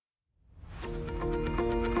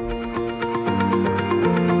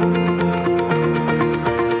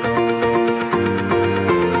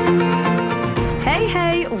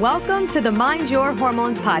to the Mind Your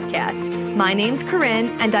Hormones podcast. My name's Corinne,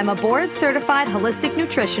 and I'm a board-certified holistic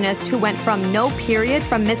nutritionist who went from no period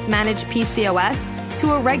from mismanaged PCOS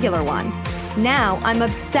to a regular one. Now I'm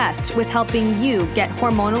obsessed with helping you get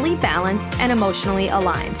hormonally balanced and emotionally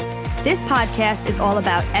aligned. This podcast is all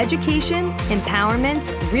about education,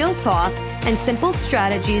 empowerment, real talk, and simple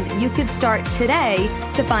strategies you could start today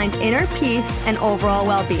to find inner peace and overall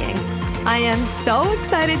well-being. I am so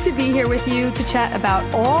excited to be here with you to chat about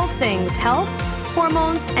all things health,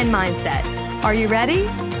 hormones, and mindset. Are you ready?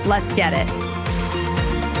 Let's get it.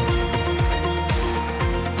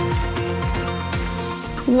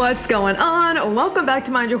 What's going on? Welcome back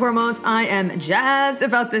to Mind Your Hormones. I am jazzed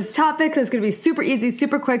about this topic. It's going to be super easy,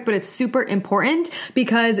 super quick, but it's super important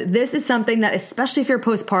because this is something that, especially if you're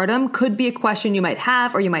postpartum, could be a question you might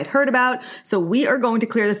have or you might heard about. So we are going to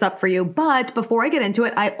clear this up for you. But before I get into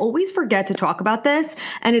it, I always forget to talk about this,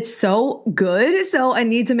 and it's so good. So I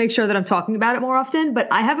need to make sure that I'm talking about it more often. But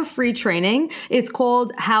I have a free training. It's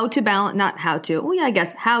called How to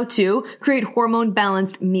Create Hormone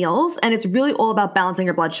Balanced Meals. And it's really all about balancing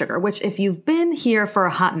your blood sugar, which if you've been here for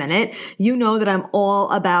a hot minute, you know that I'm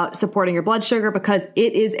all about supporting your blood sugar because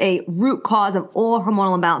it is a root cause of all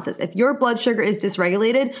hormonal imbalances. If your blood sugar is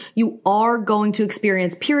dysregulated, you are going to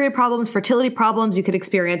experience period problems, fertility problems. You could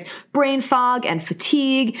experience brain fog and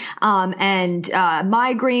fatigue, and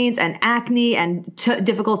migraines and acne and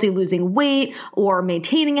difficulty losing weight or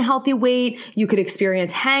maintaining a healthy weight. You could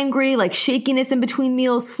experience hangry, like shakiness in between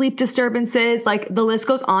meals, sleep disturbances, like the list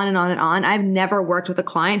goes on and on and on. I've never worked with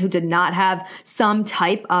a client who did not have some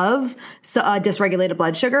type of dysregulated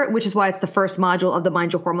blood sugar, which is why it's the first module of the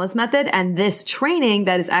Mind Your Hormones method. And this training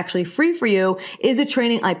that is actually free for you is a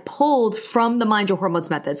training I pulled from the Mind Your Hormones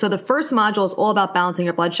method. So the first module is all about balancing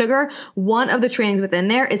your blood sugar. One of the trainings within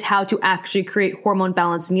there is how to actually create hormone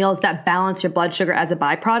balanced meals that balance your blood sugar as a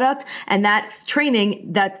byproduct. And that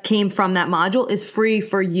training that came from that module is free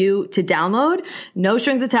for you to download. No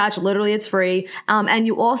strings attached. Literally, it's free. And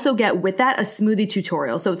you also get with that a smoothie tutorial.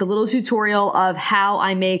 So it's a little tutorial of how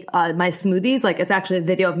I make my smoothies. Like it's actually a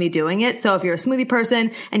video of me doing it. So if you're a smoothie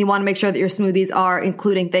person and you want to make sure that your smoothies are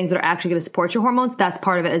including things that are actually going to support your hormones, that's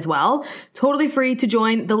part of it as well. Totally free to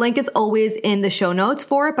join. The link is always in the show notes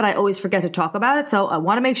for it, but I always forget to talk about it. So I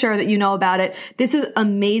want to make sure that you know about it. This is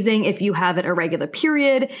amazing if you have an irregular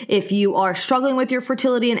period, if you are struggling with your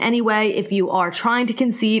fertility in any way, if you are trying to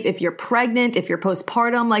conceive, if you're pregnant, if you're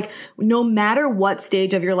postpartum, like no matter what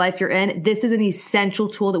stage of your life you're in, this is an essential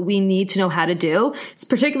tool that we need to know how to do. It's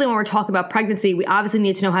particularly when we're talking about pregnancy, we obviously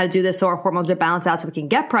need to know how to do this so our hormones are balanced out so we can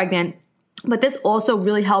get pregnant. But this also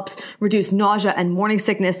really helps reduce nausea and morning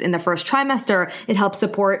sickness in the first trimester. It helps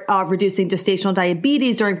support reducing gestational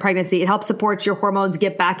diabetes during pregnancy. It helps support your hormones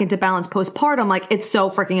get back into balance postpartum. Like it's so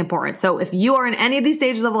freaking important. So if you are in any of these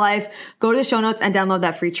stages of life, go to the show notes and download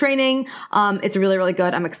that free training. It's really, really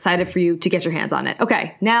good. I'm excited for you to get your hands on it.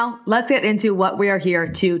 Okay, now let's get into what we are here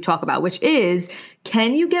to talk about, which is,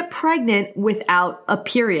 can you get pregnant without a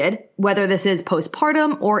period, whether this is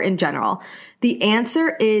postpartum or in general? The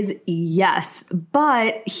answer is yes,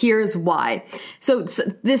 but here's why. So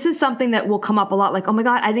this is something that will come up a lot, like, oh my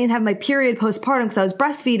God, I didn't have my period postpartum because I was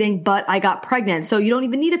breastfeeding, but I got pregnant. So you don't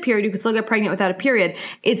even need a period. You can still get pregnant without a period.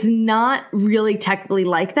 It's not really technically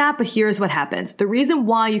like that, but here's what happens. The reason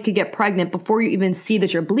why you could get pregnant before you even see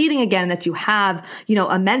that you're bleeding again, that you have,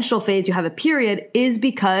 a menstrual phase, you have a period, is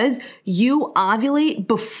because you ovulate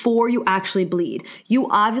before you actually bleed. You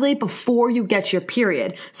ovulate before you get your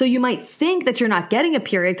period. So you might think that you're not getting a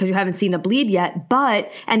period because you haven't seen a bleed yet,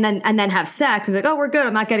 and then have sex and be like, oh, we're good,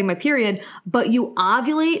 I'm not getting my period. But you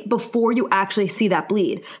ovulate before you actually see that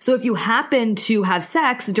bleed. So if you happen to have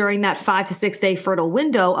sex during that 5 to 6 day fertile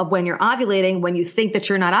window of when you're ovulating, when you think that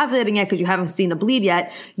you're not ovulating yet because you haven't seen a bleed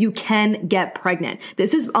yet, you can get pregnant.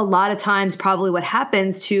 This is a lot of times probably what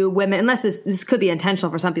happens to women, unless this could be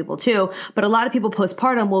intentional for some people too, but a lot of people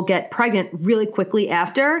postpartum will get pregnant really quickly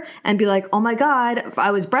after and be like, oh my God, if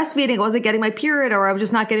I was breastfeeding, I wasn't getting my period, or I was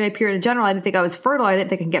just not getting my period in general. I didn't think I was fertile. I didn't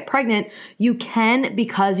think I could get pregnant. You can,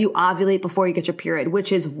 because you ovulate before you get your period,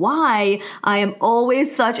 which is why I am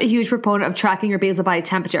always such a huge proponent of tracking your basal body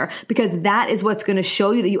temperature, because that is what's going to show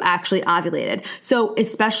you that you actually ovulated. So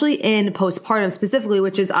especially in postpartum specifically,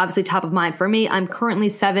 which is obviously top of mind for me, I'm currently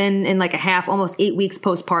 7.5, almost 8 weeks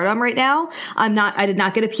postpartum right now. I did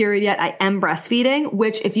not get a period yet. I am breastfeeding. breastfeeding,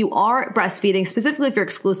 which if you are breastfeeding, specifically if you're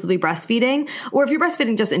exclusively breastfeeding, or if you're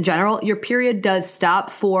breastfeeding just in general, your period does stop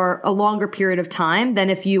for a longer period of time than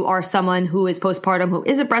if you are someone who is postpartum who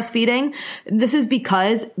isn't breastfeeding. This is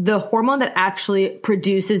because the hormone that actually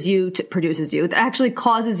that actually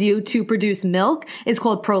causes you to produce milk is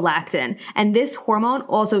called prolactin. And this hormone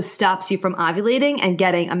also stops you from ovulating and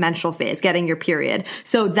getting a menstrual phase, getting your period.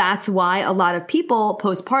 So that's why a lot of people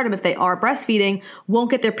postpartum, if they are breastfeeding, won't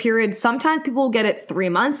get their period. Sometimes people will get it 3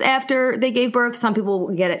 months after they gave birth. Some people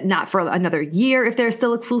will get it not for another year if they're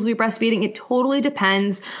still exclusively breastfeeding. It totally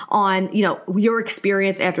depends on, your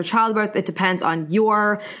experience after childbirth. It depends on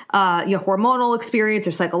your hormonal experience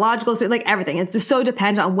or psychological experience, like everything. It's just so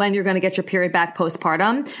dependent on when you're going to get your period back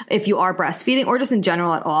postpartum, if you are breastfeeding or just in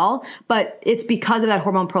general at all. But it's because of that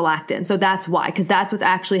hormone prolactin. So that's why, because that's what's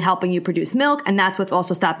actually helping you produce milk, and that's what's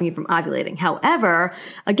also stopping you from ovulating. However,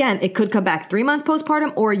 again, it could come back 3 months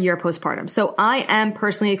postpartum or a year postpartum. So I am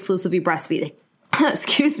personally exclusively breastfeeding.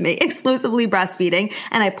 exclusively breastfeeding.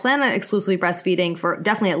 And I plan on exclusively breastfeeding for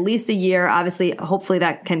definitely at least a year. Obviously, hopefully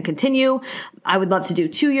that can continue. I would love to do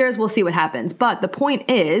 2 years. We'll see what happens. But the point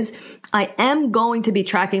is, I am going to be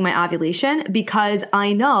tracking my ovulation because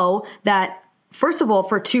I know that, first of all,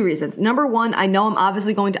 for 2 reasons. Number one, I know I'm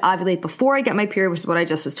obviously going to ovulate before I get my period, which is what I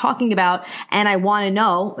just was talking about. And I want to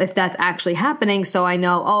know if that's actually happening. So I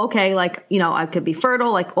know, I could be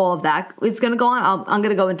fertile, like all of that is going to go on. I'm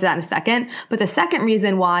going to go into that in a second. But the second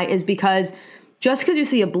reason why is because just because you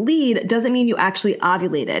see a bleed doesn't mean you actually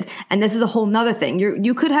ovulated. And this is a whole nother thing.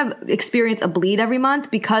 You could have experienced a bleed every month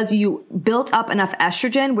because you built up enough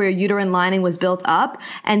estrogen where your uterine lining was built up,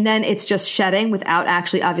 and then it's just shedding without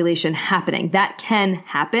actually ovulation happening. That can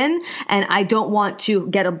happen. And I don't want to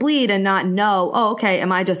get a bleed and not know,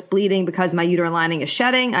 am I just bleeding because my uterine lining is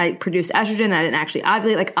shedding? I produce estrogen. I didn't actually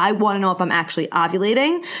ovulate. Like, I want to know if I'm actually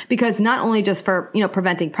ovulating, because not only just for,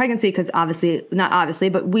 preventing pregnancy, because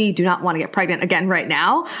but we do not want to get pregnant again right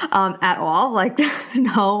now, at all, like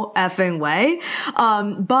no effing way.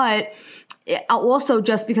 But also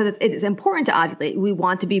just because it's important to ovulate. We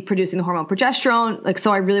want to be producing the hormone progesterone.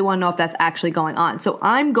 So I really want to know if that's actually going on. So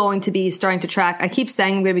I'm going to be starting to track. I keep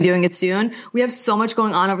saying I'm going to be doing it soon. We have so much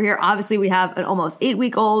going on over here. Obviously, we have an almost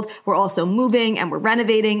 8-week-old. We're also moving and we're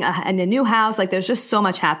renovating in a new house. Like, there's just so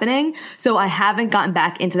much happening. So I haven't gotten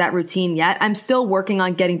back into that routine yet. I'm still working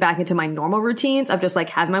on getting back into my normal routines of just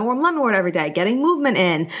having my warm lemon water every day, getting movement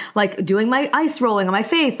in, doing my ice rolling on my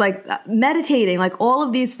face, meditating, all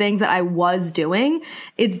of these things that I was doing.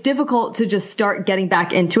 It's difficult to just start getting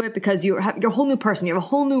back into it because you're a whole new person. You have a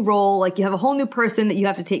whole new role. You have a whole new person that you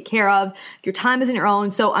have to take care of. Your time isn't your own.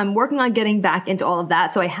 So I'm working on getting back into all of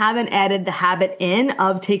that. So I haven't added the habit in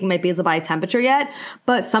of taking my basal body temperature yet,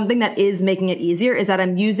 but something that is making it easier is that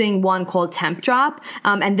I'm using one called Temp Drop.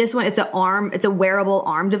 And this one, it's a wearable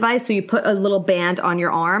arm device. So you put a little band on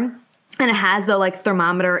your arm, and it has the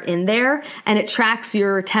thermometer in there, and it tracks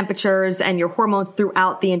your temperatures and your hormones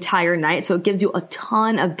throughout the entire night. So it gives you a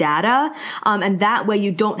ton of data. And that way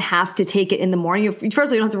you don't have to take it in the morning. First of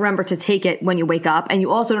all, you don't have to remember to take it when you wake up. And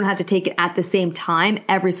you also don't have to take it at the same time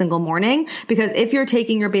every single morning. Because if you're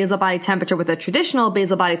taking your basal body temperature with a traditional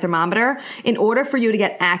basal body thermometer, in order for you to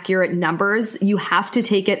get accurate numbers, you have to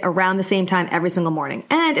take it around the same time every single morning.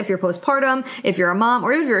 And if you're postpartum, if you're a mom,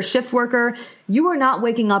 or if you're a shift worker, you are not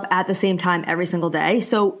waking up at the same time every single day.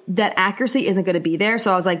 So that accuracy isn't going to be there.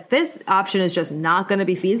 So I was like, this option is just not going to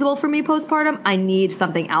be feasible for me postpartum. I need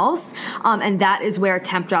something else. And that is where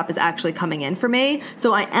Temp Drop is actually coming in for me.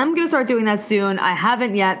 So I am going to start doing that soon. I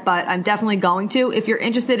haven't yet, but I'm definitely going to. If you're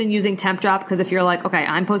interested in using Temp Drop, because if you're like, okay,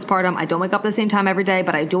 I'm postpartum, I don't wake up at the same time every day,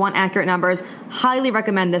 but I do want accurate numbers, highly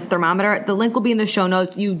recommend this thermometer. The link will be in the show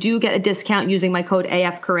notes. You do get a discount using my code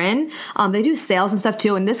AFCorinne. They do sales and stuff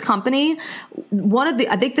too. And this company,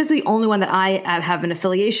 I think this is the only one that I have an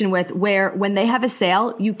affiliation with, where when they have a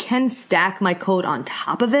sale, you can stack my code on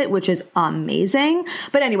top of it, which is amazing.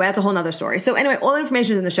 But anyway, that's a whole nother story. So anyway, all the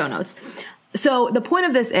information is in the show notes. So the point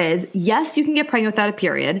of this is, yes, you can get pregnant without a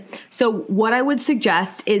period. So what I would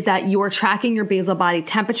suggest is that you are tracking your basal body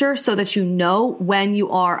temperature so that you know when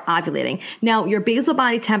you are ovulating. Now, your basal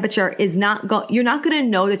body temperature is you're not going to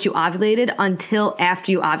know that you ovulated until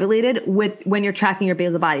after you ovulated when you're tracking your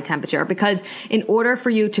basal body temperature, because in order for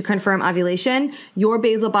you to confirm ovulation, your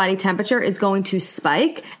basal body temperature is going to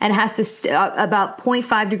spike, and it has to about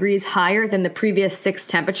 0.5 degrees higher than the previous 6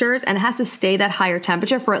 temperatures, and it has to stay that higher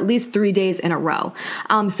temperature for at least 3 days in a row.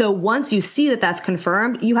 So once you see that that's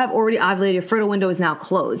confirmed, you have already ovulated. Your fertile window is now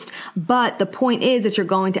closed. But the point is that you're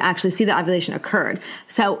going to actually see the ovulation occurred.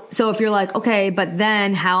 So if you're like, okay, but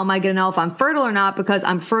then how am I going to know if I'm fertile or not? Because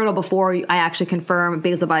I'm fertile before I actually confirm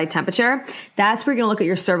basal body temperature. That's where you're going to look at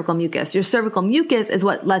your cervical mucus. Your cervical mucus is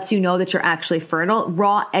what lets you know that you're actually fertile.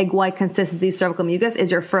 Raw egg white consistency cervical mucus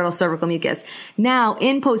is your fertile cervical mucus. Now,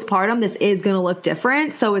 in postpartum, this is going to look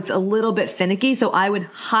different. So it's a little bit finicky. So I would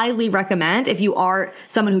highly recommend, if you are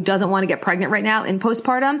someone who doesn't want to get pregnant right now in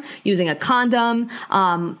postpartum, using a condom.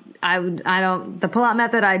 The pull-out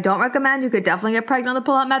method, I don't recommend. You could definitely get pregnant on the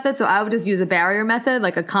pull-out method. So I would just use a barrier method,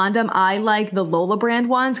 like a condom. I like the Lola brand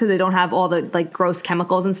ones because they don't have all the like gross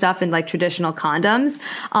chemicals and stuff in like traditional condoms.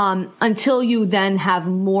 Until you then have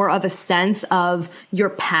more of a sense of your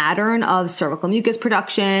pattern of cervical mucus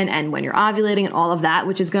production and when you're ovulating and all of that,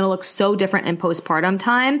 which is going to look so different in postpartum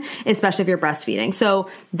time, especially if you're breastfeeding. So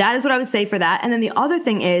that is what I would say for that. And then the other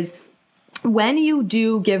thing is, when you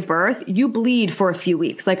do give birth, you bleed for a few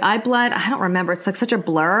weeks. Like I bled, I don't remember. It's like such a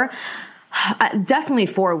blur. Definitely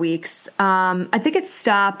 4 weeks. I think it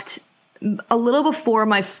stopped a little before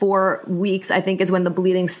my 4 weeks, I think, is when the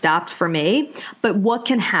bleeding stopped for me. But what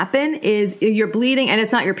can happen is you're bleeding and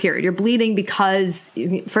it's not your period. You're bleeding because,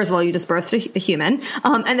 first of all, you just birthed a human.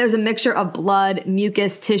 And there's a mixture of blood,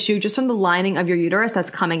 mucus, tissue, just from the lining of your uterus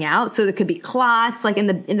that's coming out. So there could be clots. Like in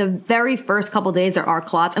the very first couple days, there are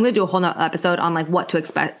clots. I'm going to do a whole nother episode on like what to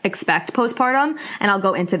expect postpartum. And I'll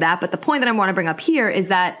go into that. But the point that I want to bring up here is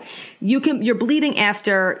that you're bleeding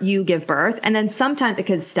after you give birth. And then sometimes it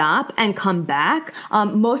could stop and come back.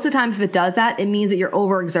 Most of the time, if it does that, it means that you're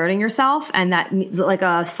overexerting yourself, and that means like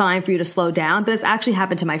a sign for you to slow down. But this actually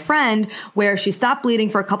happened to my friend where she stopped bleeding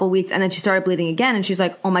for a couple of weeks and then she started bleeding again. And she's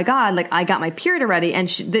like, oh my God, like I got my period already. And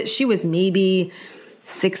she was maybe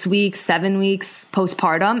 6 weeks, 7 weeks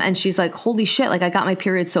postpartum. And she's like, holy shit, like I got my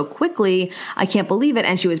period so quickly. I can't believe it.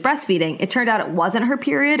 And she was breastfeeding. It turned out it wasn't her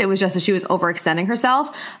period. It was just that she was overextending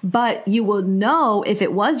herself. But you will know if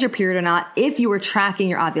it was your period or not if you were tracking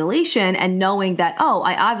your ovulation and knowing that, oh,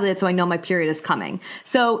 I ovulated, so I know my period is coming.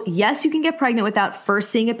 So yes, you can get pregnant without first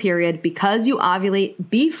seeing a period because you ovulate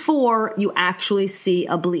before you actually see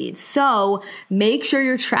a bleed. So make sure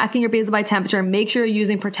you're tracking your basal body temperature. Make sure you're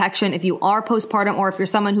using protection if you are postpartum, or if you're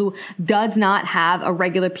someone who does not have a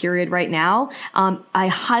regular period right now. I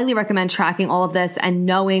highly recommend tracking all of this and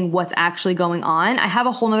knowing what's actually going on. I have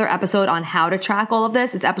a whole nother episode on how to track all of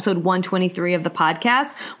this. It's episode 123 of the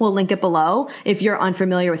podcast. We'll link it below if you're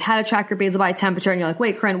unfamiliar with how to track your basal body temperature and you're like,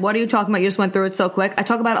 wait, Corinne, what are you talking about? You just went through it so quick. I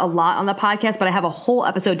talk about it a lot on the podcast, but I have a whole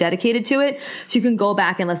episode dedicated to it. So you can go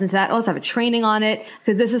back and listen to that. I also have a training on it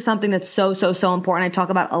because this is something that's so important. I talk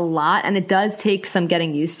about a lot and it does take some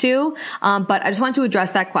getting used to. But I just want to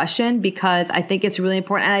address that question because I think it's really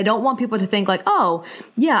important. And I don't want people to think like, oh,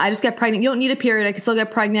 yeah, I just get pregnant. You don't need a period. I can still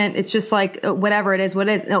get pregnant. It's just like whatever it is, what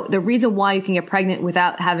it is. No, the reason why you can get pregnant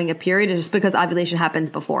without having a period is just because ovulation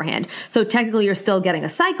happens beforehand. So technically you're still getting a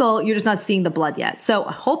cycle. You're just not seeing the blood yet. So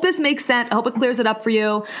I hope this makes sense. I hope it clears it up for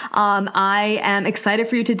you. I am excited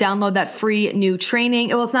for you to download that free new training.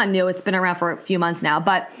 Well, it's not new. It's been around for a few months now,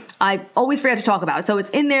 but I always forget to talk about it. So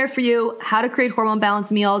it's in there for you, how to create hormone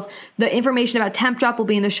balanced meals. The information about Temp Drop will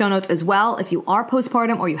be in the show notes as well. If you are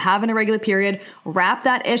postpartum or you have an irregular period, wrap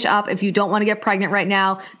that ish up. If you don't want to get pregnant right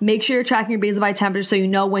now, make sure you're tracking your basal body temperature so you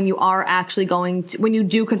know when you are actually when you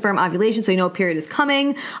do confirm ovulation, so you know a period is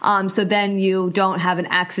coming. So then you don't have an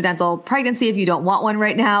accidental pregnancy if you don't want one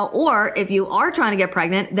right now. Or if you are trying to get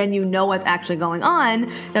pregnant, then you know what's actually going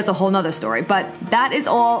on. That's a whole nother story. But that is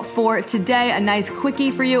all for today. A nice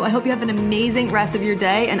quickie for you. I hope you have an amazing rest of your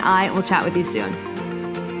day, and I will chat with you soon.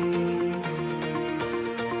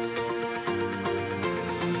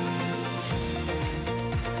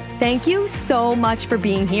 Thank you so much for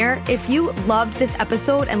being here. If you loved this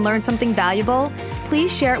episode and learned something valuable,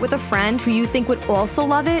 please share it with a friend who you think would also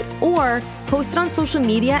love it, or post it on social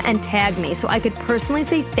media and tag me so I could personally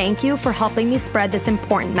say thank you for helping me spread this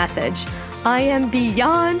important message. I am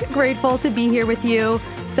beyond grateful to be here with you.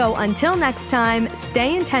 So until next time,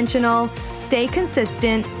 stay intentional, stay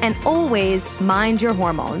consistent, and always mind your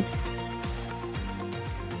hormones.